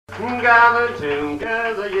Gather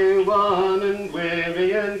together, you one and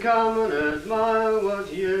weary, and come and admire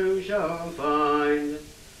what you shall find.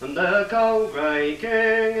 And the cold grey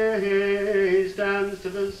king, he stands to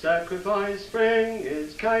the sacrifice spring,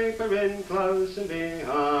 is capering close and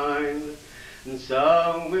behind. And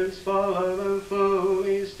so with follow the fool,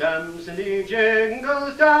 he stamps and he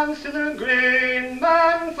jingles, dance to the green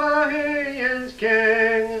man, for he is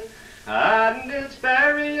king. And it's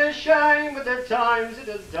very a shame with the times that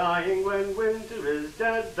are dying, when winter is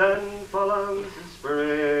dead, then follows the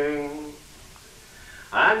spring.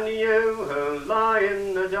 And you who lie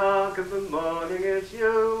in the dark of the morning, it's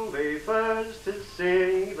you'll be first to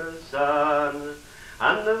see the sun.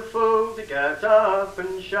 And the fool to get up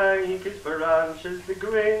and shake his branches the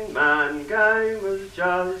green man game has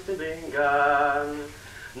just begun.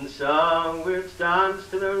 And so it's dance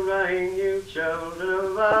to the rain, you children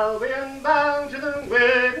of Albion, bow to the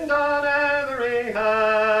wind on every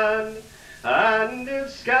hand. And if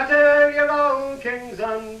scatter your old kings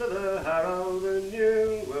under the harrow, the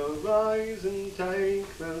new will rise and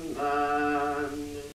take the land.